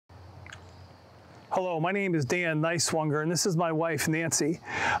Hello, my name is Dan Neiswanger, and this is my wife, Nancy.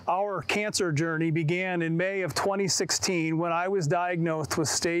 Our cancer journey began in May of 2016 when I was diagnosed with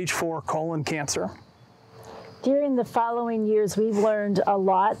stage 4 colon cancer. During the following years, we've learned a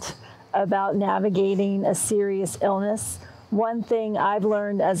lot about navigating a serious illness. One thing I've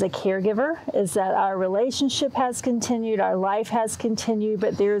learned as a caregiver is that our relationship has continued, our life has continued,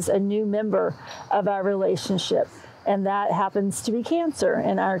 but there's a new member of our relationship, and that happens to be cancer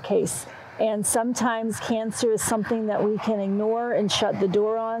in our case. And sometimes cancer is something that we can ignore and shut the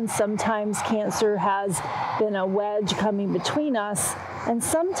door on. Sometimes cancer has been a wedge coming between us. And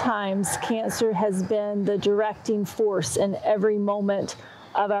sometimes cancer has been the directing force in every moment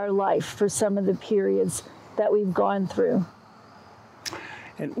of our life for some of the periods that we've gone through.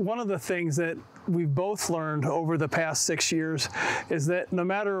 And one of the things that we've both learned over the past 6 years is that no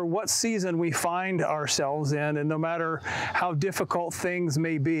matter what season we find ourselves in, and no matter how difficult things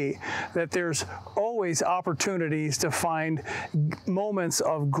may be, that there's always opportunities to find moments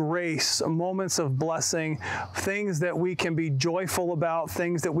of grace, moments of blessing, things that we can be joyful about,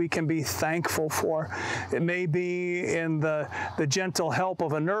 things that we can be thankful for. It may be in the gentle help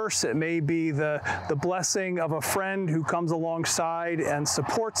of a nurse. It may be the blessing of a friend who comes alongside and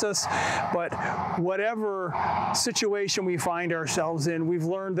supports us. But whatever situation we find ourselves in, we've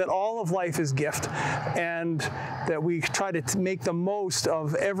learned that all of life is gift, and that we try to make the most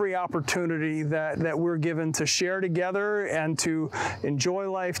of every opportunity that we're given to share together and to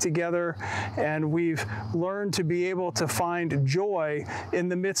enjoy life together. And we've learned to be able to find joy in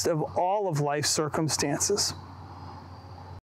the midst of all of life's circumstances.